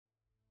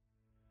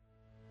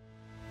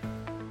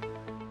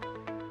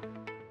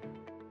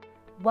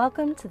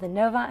Welcome to the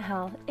Novant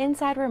Health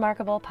Inside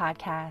Remarkable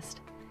podcast,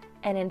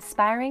 an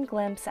inspiring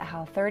glimpse at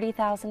how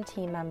 30,000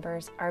 team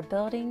members are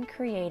building,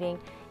 creating,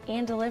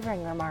 and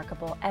delivering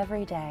remarkable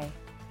every day.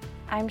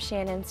 I'm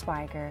Shannon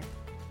Swiger.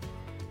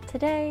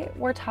 Today,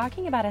 we're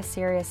talking about a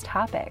serious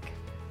topic,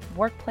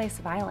 workplace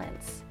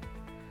violence.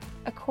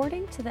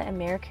 According to the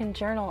American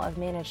Journal of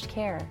Managed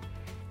Care,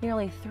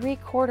 nearly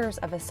 3/4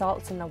 of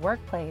assaults in the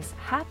workplace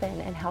happen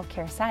in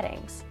healthcare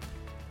settings.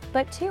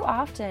 But too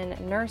often,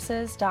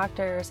 nurses,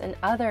 doctors, and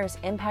others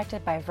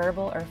impacted by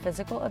verbal or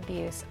physical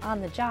abuse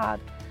on the job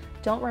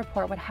don't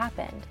report what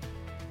happened,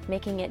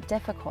 making it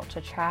difficult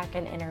to track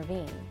and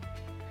intervene.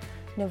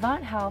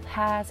 Novant Health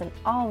has and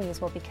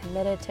always will be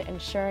committed to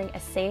ensuring a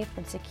safe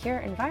and secure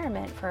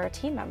environment for our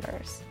team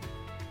members.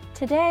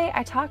 Today,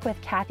 I talk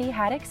with Kathy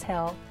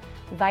Haddix-Hill,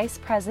 Vice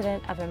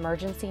President of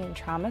Emergency and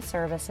Trauma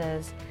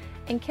Services,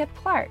 and Kip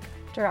Clark,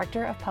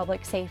 Director of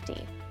Public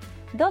Safety.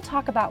 They'll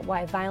talk about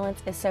why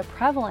violence is so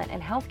prevalent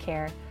in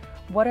healthcare,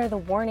 what are the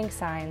warning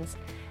signs,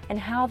 and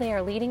how they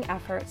are leading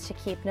efforts to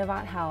keep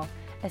Novant Health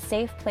a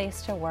safe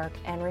place to work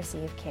and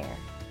receive care.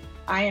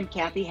 I am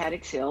Kathy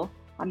Haddix-Hill.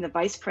 I'm the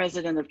Vice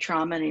President of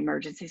Trauma and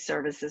Emergency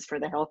Services for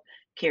the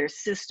healthcare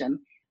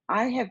system.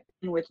 I have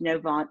been with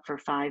Novant for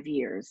 5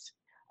 years.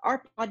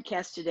 Our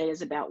podcast today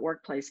is about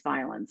workplace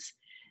violence.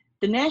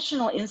 The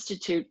National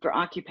Institute for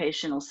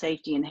Occupational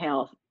Safety and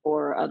Health,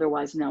 or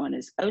otherwise known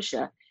as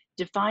OSHA,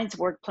 defines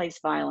workplace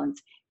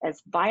violence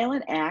as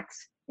violent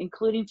acts,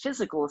 including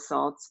physical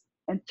assaults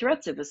and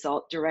threats of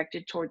assault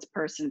directed towards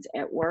persons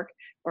at work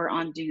or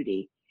on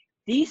duty.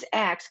 These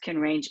acts can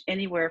range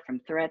anywhere from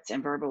threats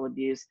and verbal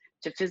abuse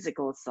to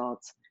physical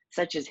assaults,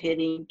 such as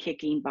hitting,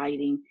 kicking,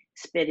 biting,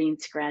 spitting,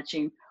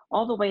 scratching,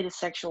 all the way to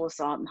sexual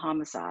assault and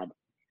homicide.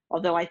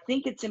 Although I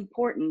think it's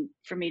important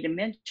for me to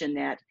mention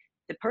that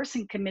the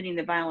person committing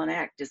the violent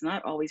act does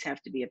not always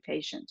have to be a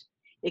patient.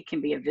 It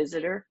can be a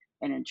visitor,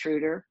 an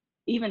intruder,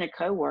 even a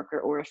coworker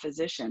or a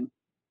physician.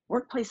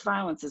 Workplace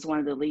violence is one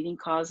of the leading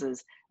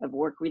causes of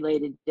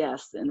work-related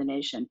deaths in the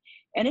nation,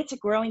 and it's a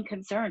growing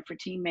concern for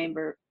team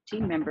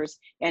members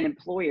and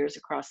employers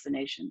across the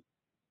nation.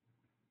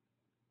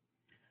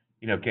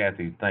 You know,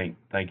 Kathy,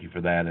 thank you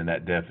for that and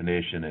that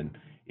definition, and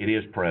it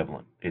is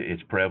prevalent.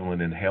 It's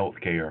prevalent in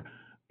healthcare.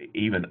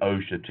 Even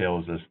OSHA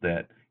tells us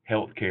that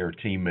healthcare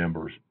team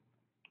members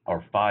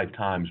are 5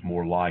 times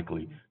more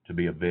likely to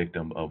be a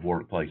victim of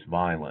workplace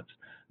violence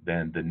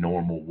than the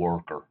normal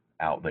worker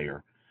out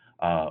there.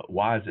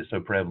 Why is it so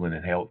prevalent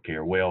in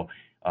healthcare? Well,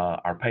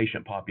 our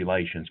patient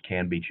populations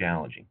can be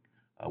challenging.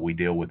 We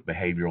deal with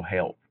behavioral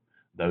health,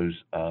 those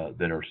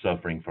that are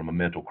suffering from a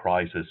mental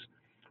crisis.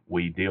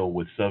 We deal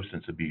with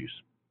substance abuse,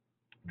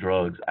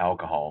 drugs,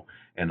 alcohol,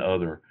 and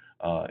other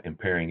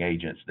impairing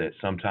agents that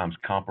sometimes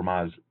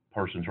compromise a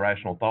person's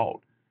rational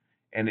thought.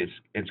 And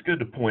it's good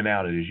to point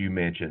out, as you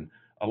mentioned,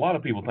 a lot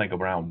of people think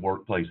around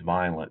workplace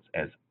violence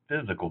as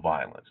physical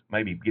violence,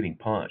 maybe getting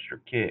punched or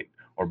kicked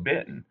or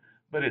bitten,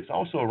 but it's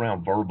also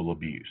around verbal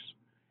abuse.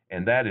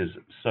 And that is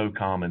so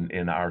common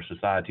in our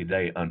society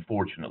today,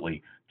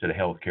 unfortunately, to the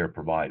healthcare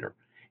provider,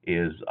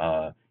 is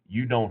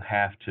you don't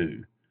have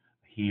to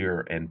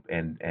hear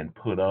and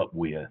put up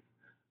with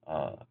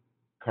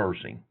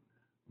cursing,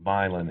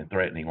 violent and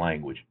threatening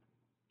language.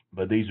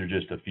 But these are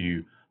just a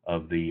few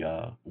of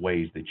the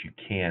ways that you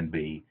can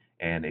be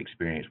and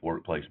experience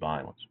workplace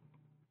violence.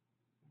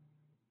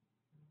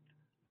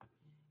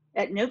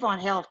 At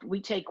Novant Health,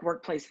 we take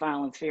workplace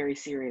violence very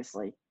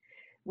seriously.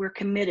 We're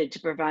committed to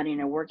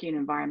providing a working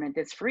environment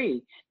that's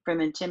free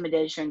from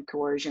intimidation,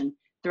 coercion,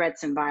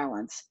 threats, and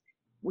violence.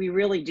 We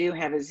really do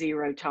have a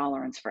zero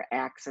tolerance for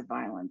acts of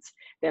violence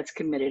that's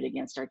committed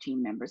against our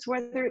team members,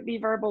 whether it be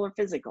verbal or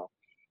physical.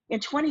 In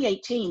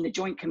 2018, the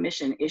Joint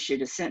Commission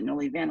issued a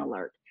Sentinel Event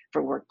Alert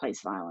for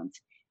workplace violence.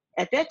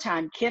 At that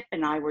time, Kip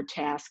and I were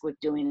tasked with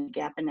doing a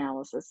gap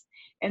analysis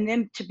and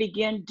then to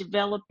begin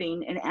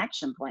developing an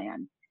action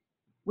plan.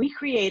 We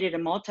created a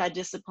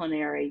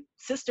multidisciplinary,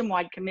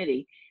 system-wide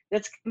committee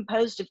that's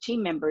composed of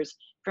team members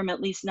from at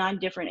least 9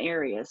 different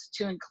areas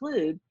to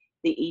include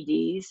the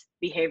EDs,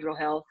 behavioral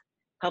health,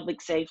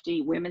 public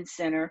safety, women's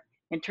center,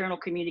 internal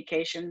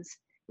communications,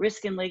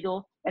 risk and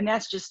legal, and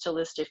that's just to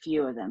list a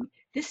few of them.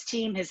 This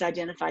team has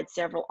identified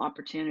several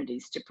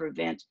opportunities to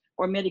prevent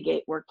or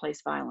mitigate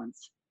workplace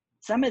violence.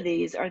 Some of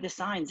these are the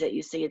signs that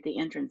you see at the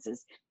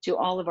entrances to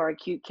all of our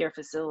acute care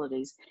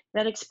facilities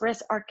that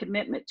express our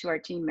commitment to our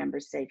team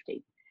members'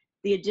 safety.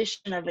 The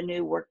addition of a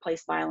new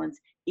workplace violence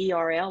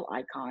ERL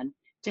icon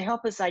to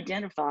help us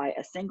identify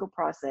a single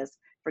process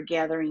for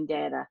gathering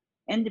data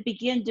and to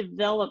begin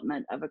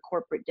development of a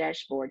corporate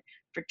dashboard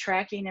for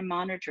tracking and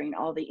monitoring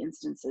all the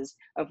instances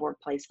of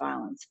workplace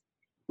violence.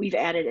 We've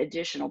added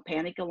additional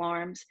panic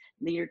alarms,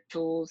 leader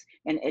tools,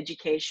 and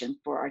education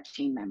for our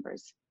team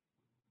members.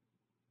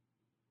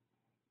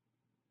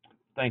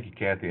 Thank you,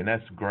 Kathy, and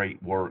that's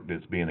great work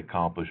that's being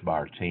accomplished by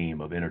our team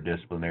of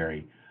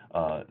interdisciplinary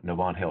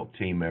Novant Health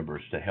team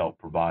members to help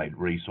provide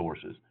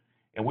resources.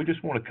 And we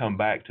just want to come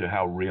back to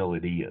how real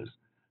it is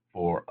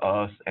for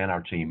us and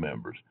our team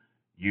members.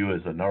 you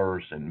as a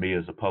nurse and me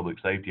as a public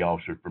safety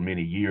officer for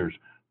many years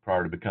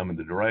prior to becoming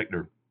the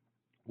director,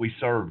 we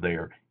served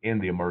there in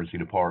the emergency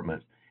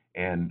departments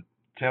and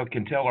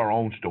can tell our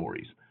own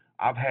stories.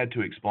 I've had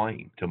to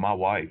explain to my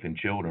wife and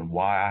children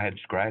why I had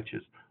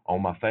scratches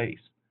on my face,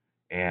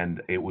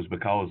 and it was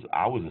because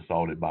I was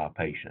assaulted by a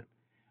patient.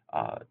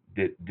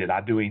 Did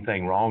I do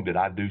anything wrong? Did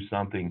I do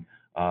something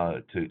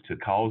to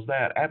cause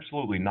that?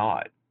 Absolutely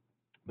not.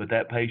 But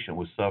that patient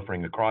was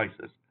suffering a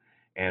crisis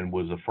and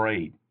was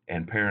afraid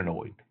and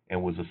paranoid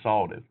and was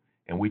assaulted.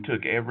 And we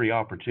took every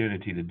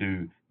opportunity to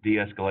do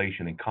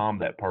de-escalation and calm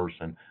that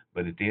person.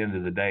 But at the end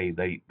of the day,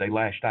 they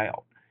lashed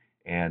out,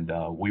 and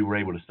we were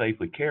able to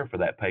safely care for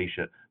that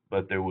patient.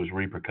 But there was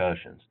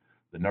repercussions.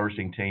 The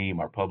nursing team,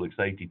 our public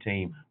safety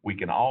team, we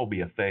can all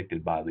be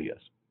affected by this.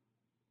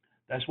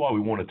 That's why we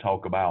want to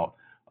talk about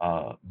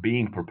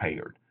being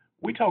prepared.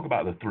 We talk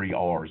about the 3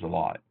 R's a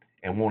lot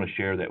and want to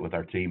share that with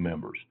our team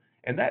members.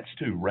 And that's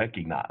to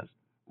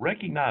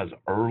recognize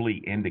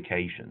early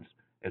indications.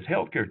 As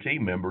healthcare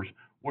team members,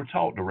 we're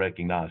taught to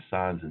recognize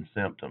signs and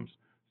symptoms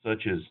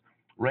such as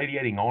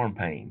radiating arm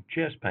pain,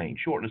 chest pain,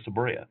 shortness of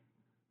breath.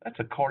 That's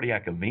a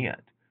cardiac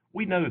event.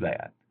 We know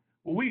that.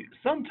 Well, we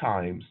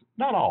sometimes,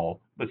 not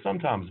all, but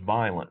sometimes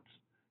violence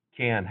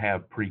can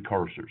have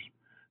precursors.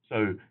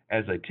 So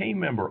as a team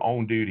member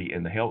on duty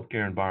in the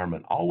healthcare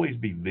environment, always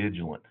be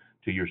vigilant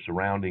to your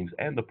surroundings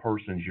and the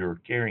persons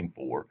you're caring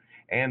for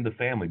and the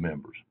family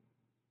members.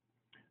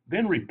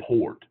 Then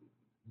report.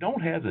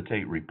 Don't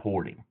hesitate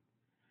reporting.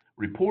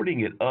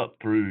 Reporting it up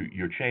through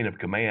your chain of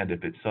command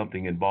if it's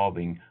something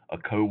involving a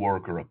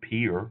coworker, a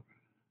peer,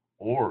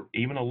 or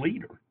even a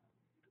leader.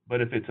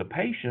 But if it's a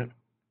patient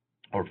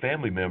or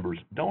family members,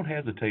 don't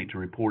hesitate to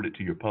report it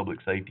to your public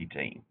safety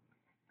team.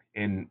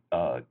 In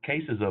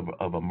cases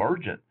of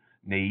emergent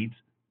needs,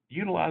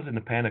 utilizing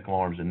the panic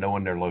alarms and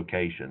knowing their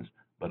locations,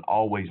 but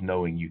always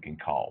knowing you can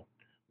call.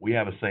 We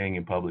have a saying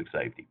in public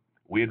safety: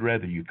 we'd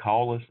rather you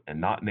call us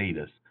and not need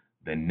us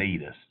than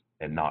need us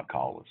and not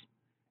call us.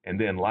 And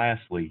then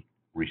lastly,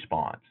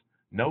 response.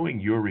 Knowing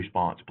your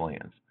response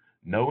plans,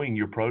 knowing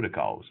your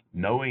protocols,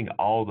 knowing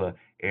all the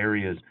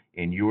areas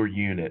in your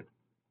unit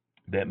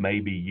that may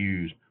be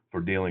used for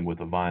dealing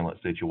with a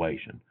violent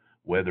situation,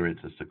 whether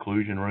it's a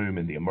seclusion room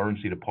in the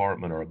emergency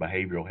department or a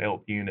behavioral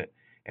health unit,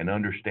 and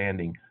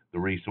understanding the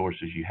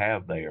resources you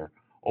have there,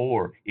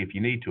 or if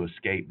you need to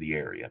escape the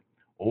area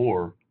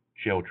or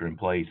shelter in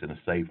place in a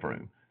safe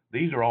room.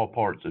 These are all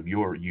parts of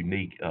your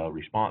unique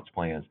response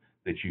plans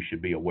that you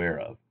should be aware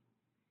of.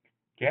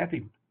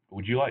 Kathy,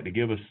 would you like to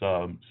give us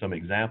some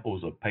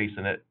examples of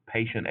patient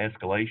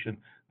escalation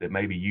that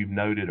maybe you've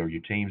noted or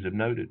your teams have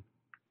noted?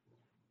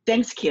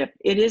 Thanks, Kip.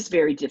 It is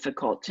very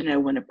difficult to know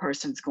when a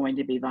person's going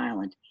to be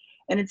violent,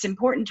 and it's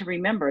important to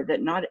remember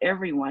that not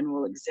everyone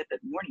will exhibit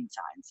warning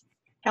signs.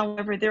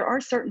 However, there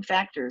are certain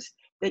factors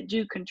that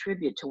do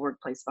contribute to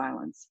workplace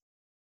violence.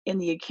 In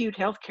the acute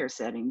healthcare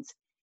settings,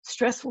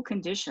 stressful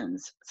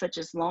conditions such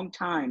as long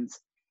times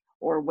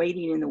or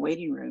waiting in the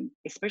waiting room,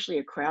 especially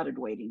a crowded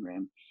waiting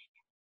room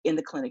in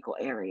the clinical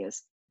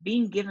areas,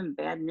 being given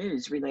bad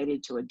news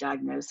related to a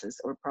diagnosis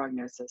or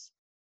prognosis,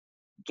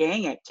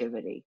 gang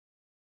activity,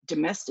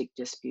 domestic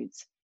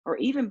disputes, or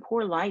even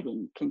poor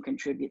lighting can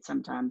contribute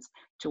sometimes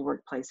to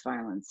workplace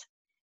violence.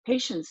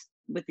 Patients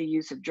with the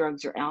use of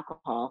drugs or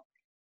alcohol,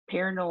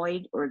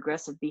 paranoid or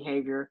aggressive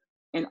behavior,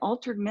 and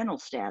altered mental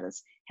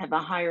status have a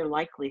higher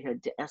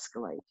likelihood to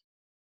escalate.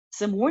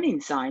 Some warning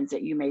signs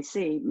that you may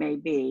see may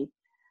be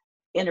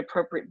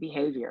inappropriate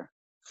behavior,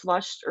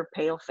 flushed or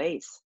pale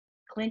face,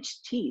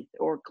 clenched teeth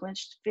or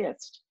clenched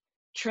fist,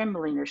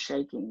 trembling or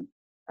shaking,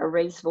 a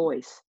raised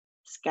voice,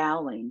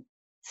 scowling,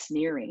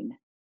 sneering,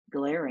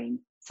 glaring,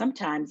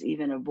 sometimes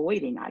even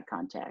avoiding eye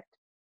contact,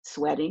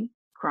 sweating,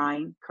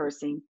 crying,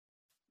 cursing,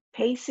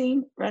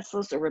 pacing,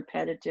 restless or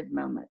repetitive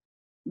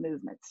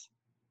movements.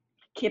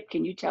 Kip,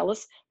 can you tell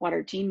us what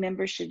our team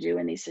members should do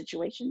in these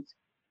situations?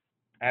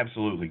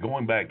 Absolutely.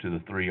 Going back to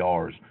the 3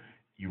 R's,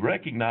 you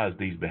recognize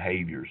these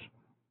behaviors,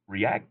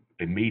 react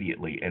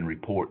immediately, and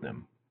report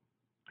them.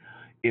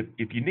 If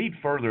you need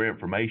further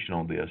information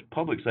on this,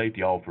 Public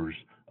Safety offers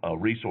a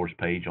resource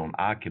page on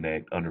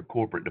iConnect under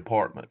corporate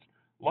departments.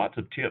 Lots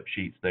of tip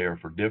sheets there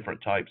for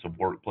different types of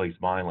workplace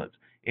violence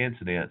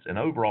incidents and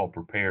overall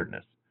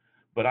preparedness.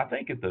 But I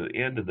think at the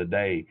end of the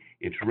day,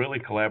 it's really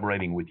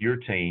collaborating with your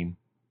team,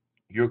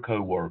 your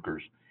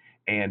coworkers,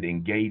 and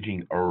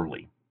engaging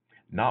early.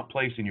 Not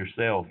placing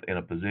yourself in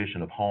a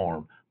position of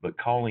harm, but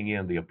calling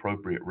in the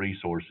appropriate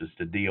resources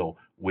to deal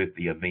with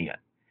the event.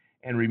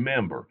 And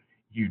remember,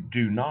 you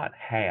do not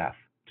have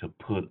to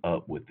put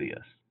up with this.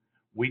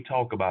 We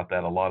talk about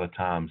that a lot of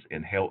times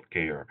in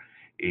healthcare,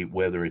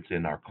 whether it's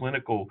in our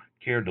clinical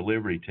care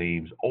delivery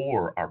teams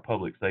or our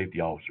public safety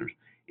officers.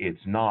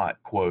 It's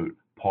not, quote,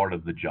 part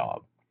of the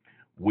job.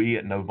 We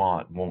at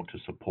Novant want to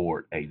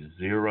support a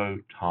zero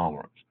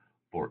tolerance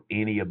for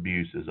any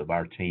abuses of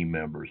our team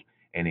members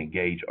and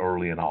engage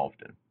early and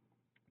often.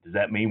 Does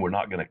that mean we're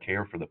not going to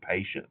care for the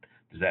patient?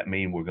 Does that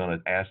mean we're going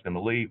to ask them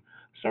to leave?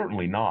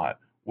 Certainly not.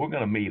 We're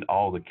going to meet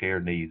all the care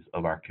needs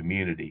of our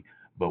community,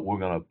 but we're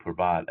going to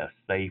provide a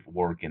safe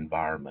work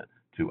environment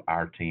to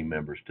our team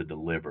members to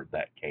deliver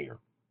that care.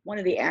 One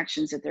of the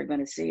actions that they're going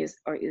to see is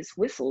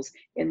whistles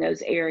in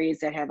those areas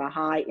that have a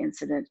high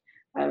incident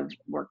of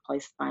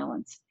workplace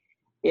violence.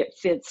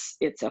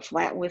 It's a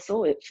flat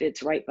whistle. It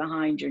fits right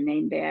behind your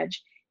name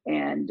badge,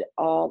 and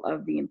all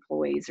of the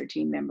employees or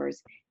team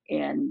members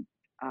in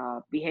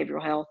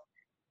behavioral health,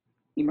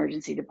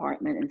 emergency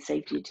department, and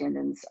safety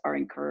attendants are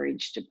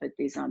encouraged to put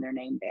these on their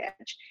name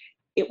badge.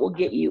 It will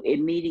get you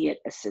immediate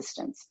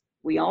assistance.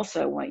 We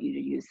also want you to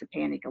use the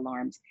panic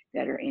alarms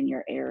that are in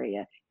your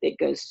area that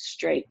goes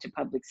straight to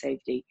public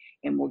safety,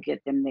 and we'll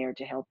get them there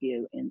to help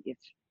you in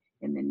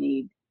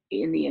the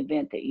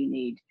event that you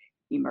need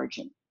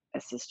emergent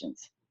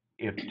assistance.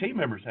 If team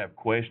members have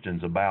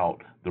questions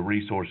about the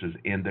resources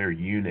in their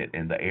unit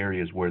and the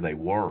areas where they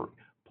work,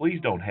 please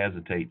don't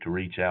hesitate to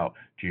reach out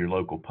to your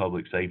local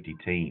public safety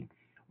team.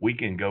 We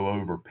can go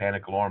over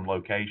panic alarm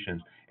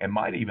locations and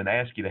might even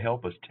ask you to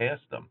help us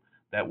test them.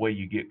 That way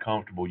you get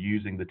comfortable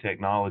using the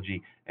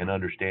technology and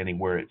understanding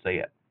where it's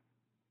at.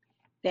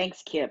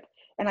 Thanks, Kip.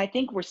 And I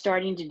think we're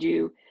starting to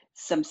do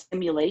some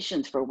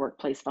simulations for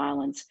workplace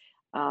violence.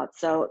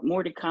 So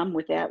more to come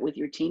with that with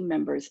your team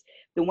members.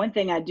 The one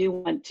thing I do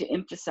want to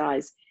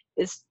emphasize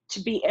is to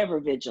be ever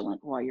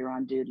vigilant while you're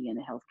on duty in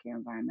a healthcare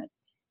environment.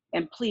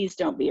 And please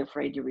don't be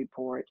afraid to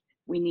report.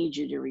 We need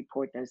you to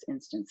report those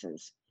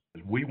instances.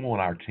 We want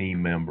our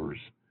team members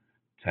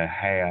to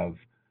have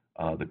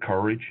the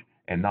courage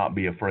and not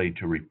be afraid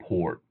to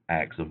report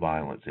acts of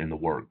violence in the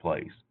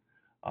workplace.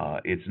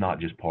 It's not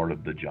just part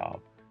of the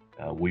job.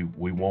 We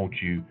want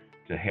you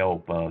to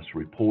help us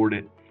report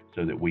it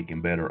so that we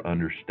can better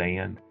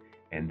understand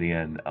and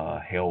then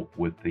help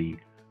with the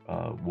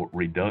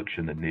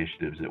reduction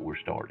initiatives that we're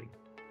starting.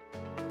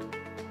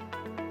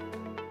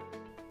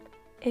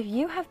 If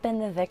you have been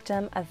the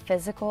victim of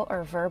physical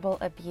or verbal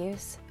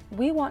abuse,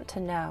 we want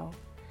to know.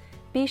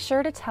 Be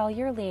sure to tell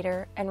your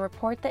leader and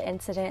report the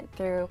incident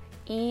through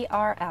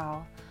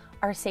ERL,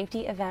 our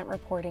safety event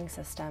reporting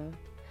system.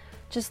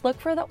 Just look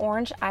for the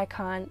orange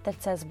icon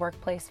that says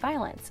Workplace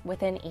Violence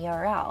within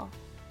ERL.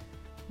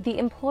 The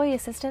Employee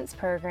Assistance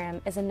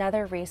Program is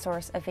another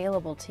resource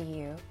available to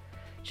you.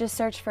 Just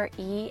search for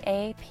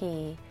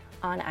EAP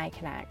on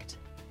iConnect.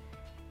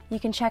 You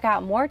can check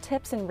out more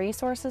tips and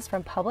resources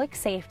from public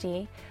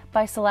safety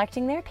by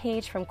selecting their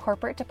page from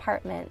corporate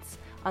departments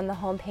on the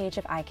homepage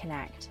of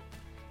iConnect.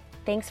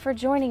 Thanks for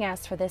joining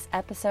us for this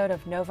episode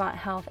of Novant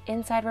Health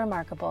Inside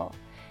Remarkable.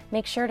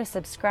 Make sure to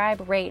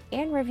subscribe, rate,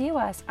 and review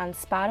us on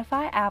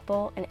Spotify,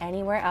 Apple, and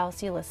anywhere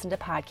else you listen to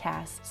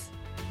podcasts.